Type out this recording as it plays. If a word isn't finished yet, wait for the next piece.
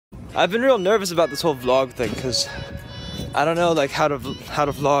I've been real nervous about this whole vlog thing because I don't know like how to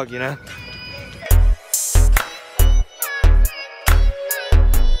vlog, you know?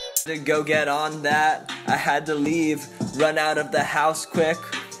 To go get on that, I had to leave, run out of the house quick.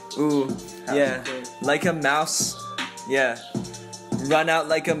 Ooh, yeah, like a mouse, yeah. Run out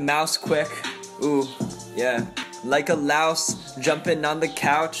like a mouse quick. Ooh, yeah. Like a louse, jumping on the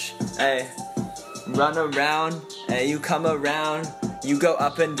couch. Ay, run around, ay, you come around. You go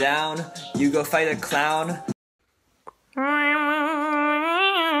up and down, you go fight a clown.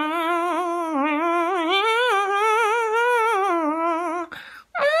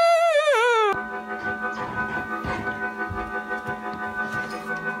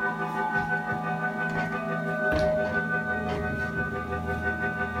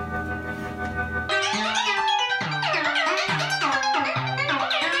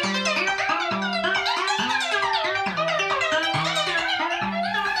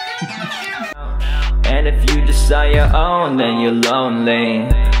 And if you just on your own, then you're lonely.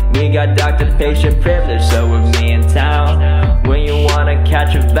 We got doctor-patient privilege, so with me in town. When you wanna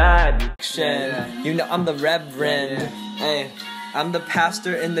catch a vibe, you know I'm the reverend. Hey, I'm the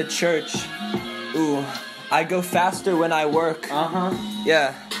pastor in the church. Ooh, I go faster when I work.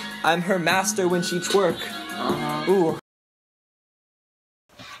 Yeah, I'm her master when she twerk. Ooh.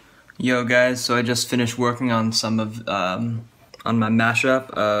 Yo guys, so I just finished working on some of on my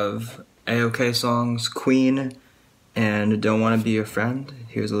mashup of AOK songs, Queen, and Don't Wanna Be Your Friend.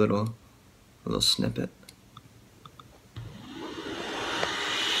 Here's a little snippet.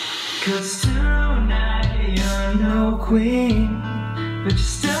 Cause tonight you're no queen, but you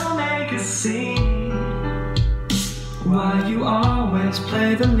still make a scene. Why you always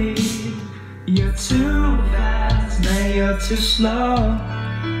play the lead? You're too fast, then you're too slow.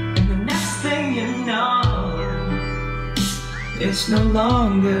 And the next thing you know, it's no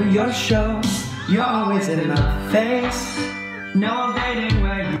longer your show. You're always in my face, no evading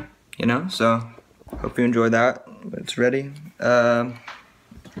where you. You know, so hope you enjoyed that. It's ready. Yeah,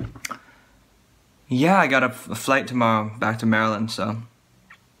 I got a flight tomorrow back to Maryland, so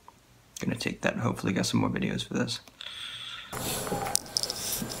gonna take that and hopefully get some more videos for this.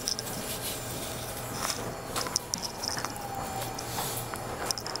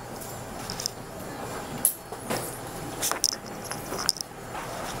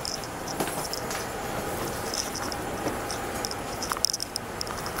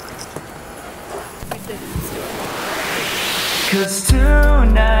 Cause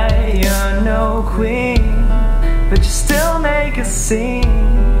tonight you're no queen, but you still make a scene.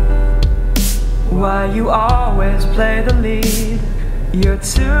 Why you always play the lead? You're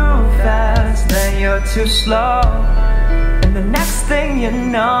too fast, then you're too slow. And the next thing you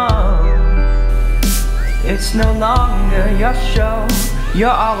know, it's no longer your show. You're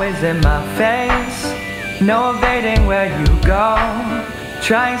always in my face, no evading where you go.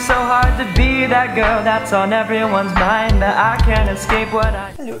 Trying so hard to be that girl that's on everyone's mind, that I can't escape what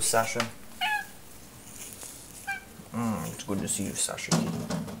I. Hello, Sasha. It's good to see you, Sasha.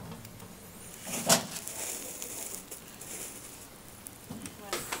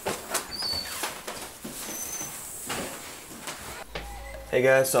 Hey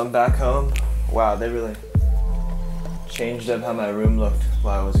guys, so I'm back home. Wow, they really changed up how my room looked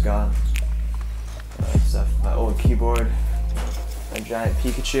while I was gone. Stuff, my old keyboard. A giant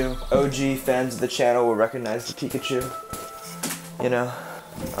Pikachu. OG fans of the channel will recognize the Pikachu. You know.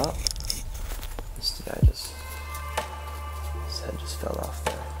 Oh. This head just fell off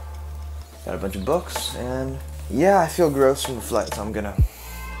there. Got a bunch of books, and yeah, I feel gross from the flight, so I'm gonna.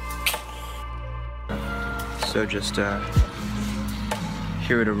 So just here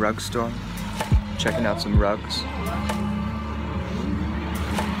at a rug store, checking out some rugs.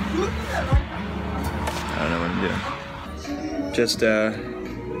 I don't know what I'm doing. Just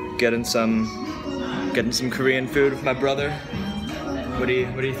getting some Korean food with my brother. What do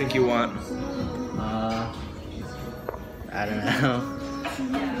you think you want? I don't know.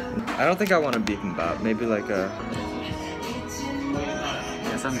 I don't think I want a bibimbap. Maybe like a.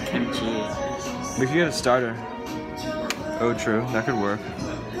 Get some kimchi. We could get a starter. Oh, true. That could work.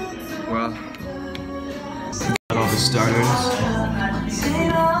 Well, got all the starters.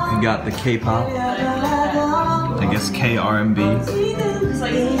 We got the K-pop. I guess K-R&B.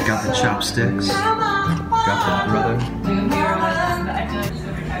 Got the chopsticks. Got the brother.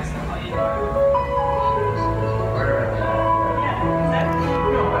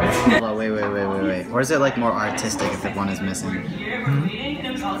 Well, wait. Or is it like more artistic if one is missing?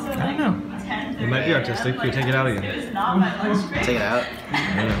 I don't know. It might be artistic. Here, take it out again. Take it out.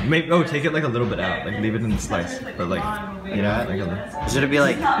 Yeah. Maybe, oh, take it like a little bit out. Like leave it in the slice. But like, You know like what? Should it be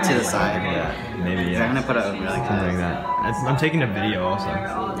like to the side? yeah, maybe I'm yeah. gonna put it over like Something like that. I'm taking a video also.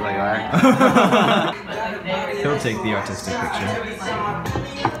 Like that. He'll take the artistic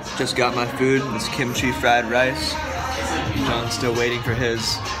picture. Just got my food. This kimchi fried rice. John's still waiting for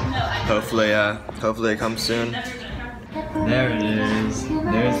his. Hopefully it comes soon. There it is.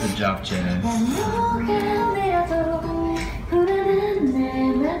 There's the japchae.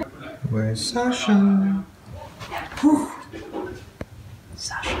 Where's Sasha? Whew.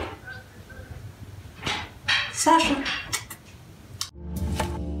 Sasha.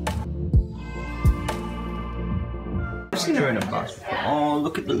 Her in a box. Oh,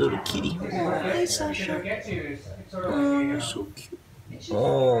 look at the little kitty. Hey, Sasha. Oh, you're so cute.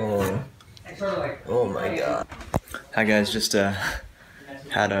 Oh. Oh my god. Hi guys, just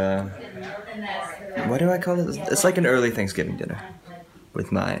had a, what do I call it? It's like an early Thanksgiving dinner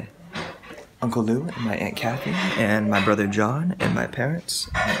with my Uncle Lou and my Aunt Kathy and my brother John and my parents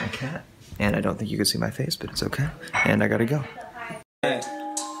and my cat. And I don't think you can see my face, but it's okay. And I gotta go. Hey,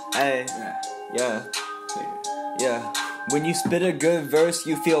 yeah. When you spit a good verse,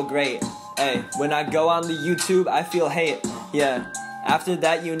 you feel great. Hey, when I go on the YouTube, I feel hate. Yeah. After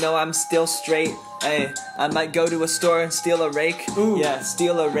that, you know I'm still straight. Hey, I might go to a store and steal a rake. Ooh. Yeah,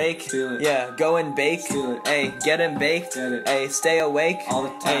 steal a rake. Steal it. Yeah, go and bake. Hey, get him baked. Hey, stay awake. All the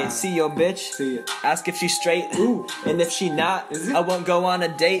time. Hey, see your bitch. See it. Ask if she's straight. Ooh. And if she not, I won't go on a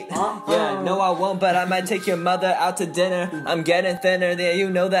date. Yeah, no I won't, but I might take your mother out to dinner. I'm getting thinner. Yeah,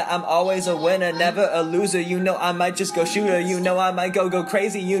 you know that I'm always a winner, never a loser. You know I might just go shoot her. You know I might go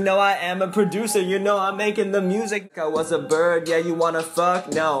crazy. You know I am a producer. You know I'm making the music. I was a bird. Yeah, you wanna fuck?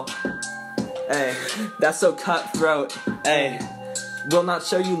 No. Hey, that's so cutthroat. Hey, will not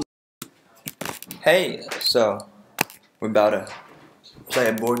show you. Hey, so we're about to play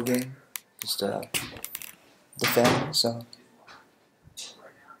a board game. Just the family. So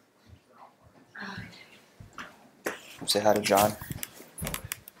say hi to John.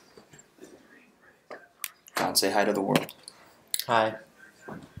 John, say hi to the world. Hi.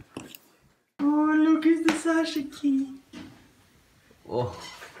 Oh, look, it's the Sasha key. Oh.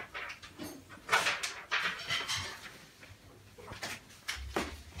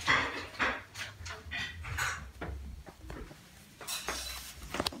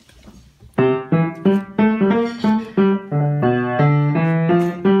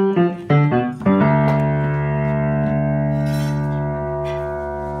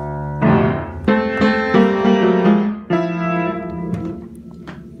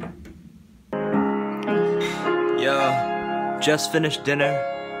 Just finished dinner,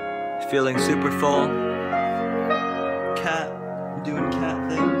 feeling super full. Cat, doing cat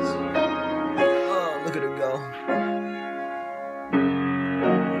things. Oh, look at her go.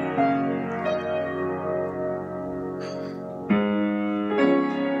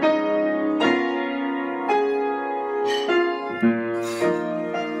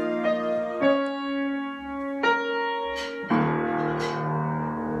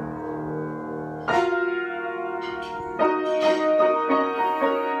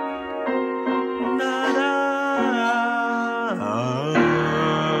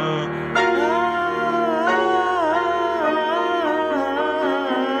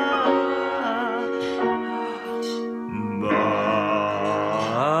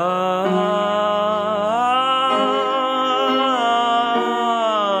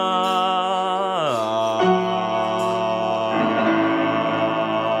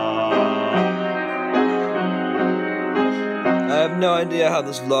 I have no idea how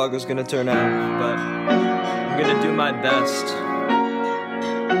this vlog is gonna turn out, but I'm gonna do my best.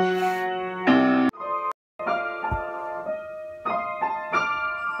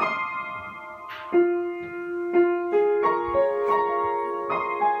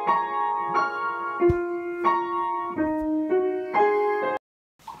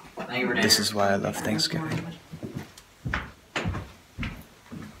 This is why I love Thanksgiving.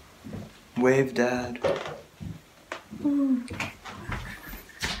 Wave, Dad.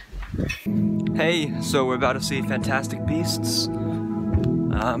 Hey, so we're about to see Fantastic Beasts.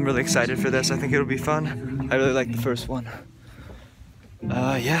 I'm really excited for this. I think it'll be fun. I really like the first one.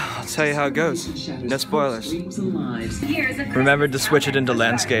 Yeah, I'll tell you how it goes. No spoilers. Remembered to switch it into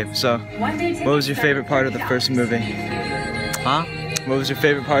landscape. So, what was your favorite part of the first movie? Huh? What was your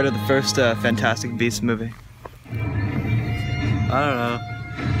favorite part of the first Fantastic Beasts movie? I don't know.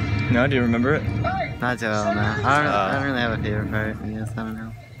 No, do you remember it? Not too well, no. I don't really have a favorite part. I guess, I don't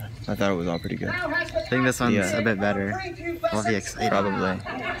know. I thought it was all pretty good. I think this one's a bit better. We'll be excited. Probably.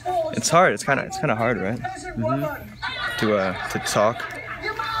 It's hard. It's kind of hard, right? To talk.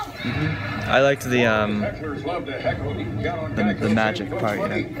 I liked the magic part.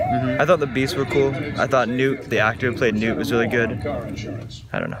 Yeah. I thought the beasts were cool. I thought Newt, the actor who played Newt, was really good.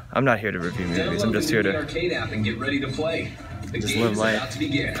 I don't know. I'm not here to review movies. I'm just here to Just live life.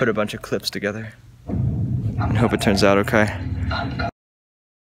 put a bunch of clips together and hope it turns out okay.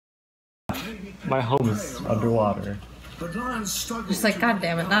 My home is underwater. Just like, God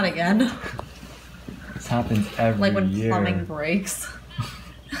damn it, not again. This happens every Like when year. plumbing breaks.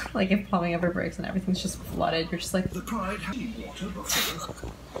 Like if plumbing ever breaks and everything's just flooded, you're just like. The pride had water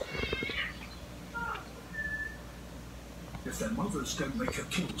before. If their mothers don't make a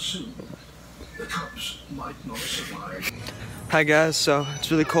kill soon, the cubs might not survive. Hi guys, so it's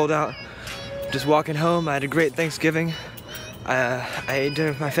really cold out. Just walking home. I had a great Thanksgiving. I ate dinner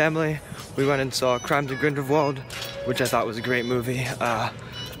with my family. We went and saw Crimes of Grindelwald, which I thought was a great movie.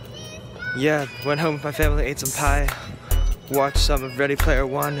 Yeah, went home with my family, ate some pie, watched some of Ready Player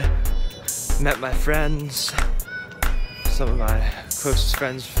One, met my friends, some of my closest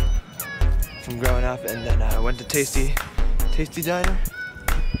friends from growing up, and then I went to Tasty Diner.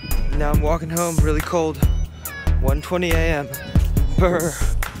 Now I'm walking home, really cold, 1:20 a.m. Brr.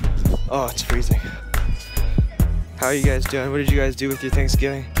 Oh, it's freezing. How are you guys doing? What did you guys do with your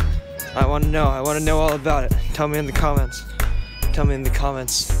Thanksgiving? I want to know all about it. Tell me in the comments. Tell me in the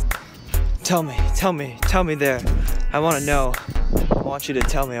comments. Tell me there. I want to know. I want you to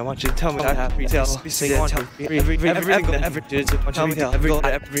tell me. I want you to tell me what happened. Everything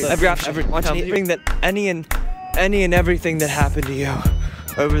that any and everything that happened to you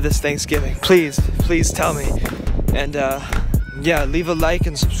over this Thanksgiving. Please tell me. And yeah, leave a like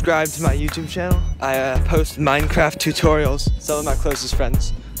and subscribe to my YouTube channel. I post Minecraft tutorials. Some of my closest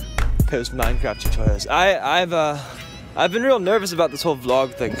friends post Minecraft tutorials. I've been real nervous about this whole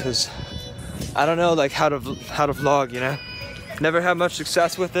vlog thing because I don't know like how to vlog, you know. Never had much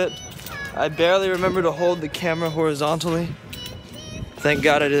success with it. I barely remember to hold the camera horizontally. Thank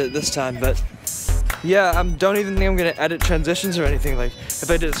God I did it this time, but yeah, I don't even think I'm gonna edit transitions or anything. Like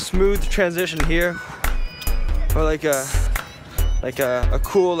if I did a smooth transition here, or like a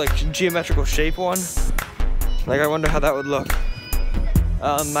cool like geometrical shape one, like I wonder how that would look.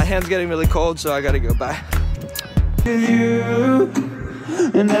 My hand's getting really cold, so I gotta go. Bye. You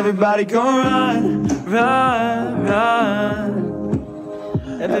and everybody go run.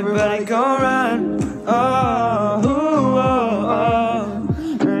 Everybody go run.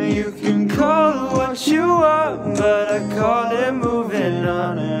 You can call it what you want, but I call it moving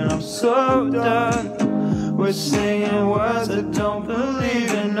on, and I'm so done. We're singing words I don't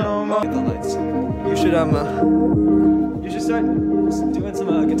believe in no more. You should start doing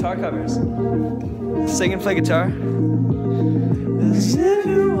some guitar covers. Sing and play guitar. As if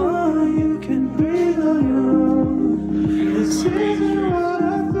you want, you can breathe on your own. This is what I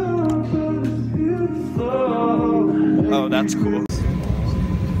thought was beautiful. Oh, that's cool.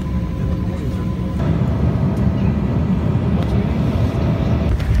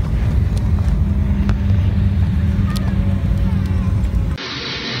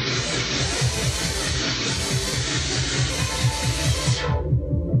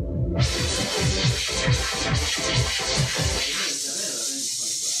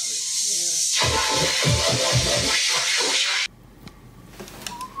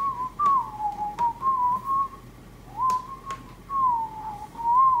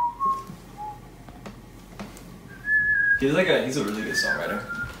 He's a really good songwriter.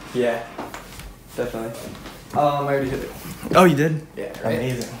 Yeah, definitely. I already did it. Oh, you did? Yeah, right?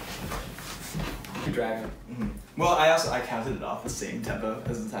 Amazing. You're driving. Mm-hmm. Well, I counted it off the same tempo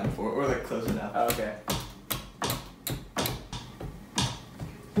as the time before, or like close enough. Oh, okay.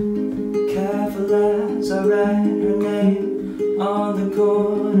 Careful as I write her name on the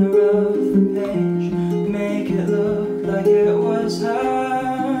corner of the page, make it look like it was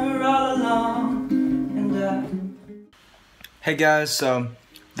her all along, and Hey guys, so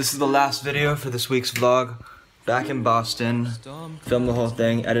this is the last video for this week's vlog. Back in Boston, filmed the whole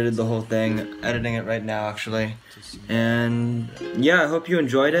thing, edited the whole thing, editing it right now actually. And yeah, I hope you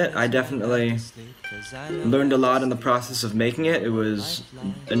enjoyed it. I definitely learned a lot in the process of making it. It was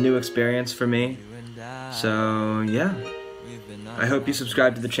a new experience for me. So yeah, I hope you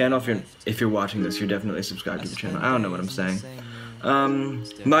subscribe to the channel. If you're watching this, you're definitely subscribed to the channel. I don't know what I'm saying.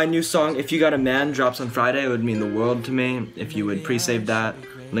 My new song, If You Got a Man, drops on Friday. It would mean the world to me if you would pre-save that,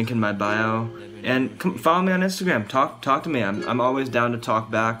 link in my bio. And follow me on Instagram, talk to me. I'm always down to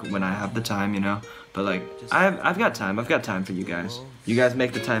talk back when I have the time, you know. But like, I've got time. I've got time for you guys. You guys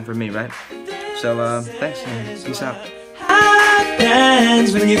make the time for me, right? So thanks and peace out.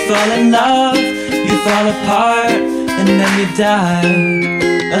 Happens when you fall in love, you fall apart, and then you die.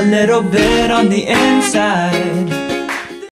 A little bit on the inside.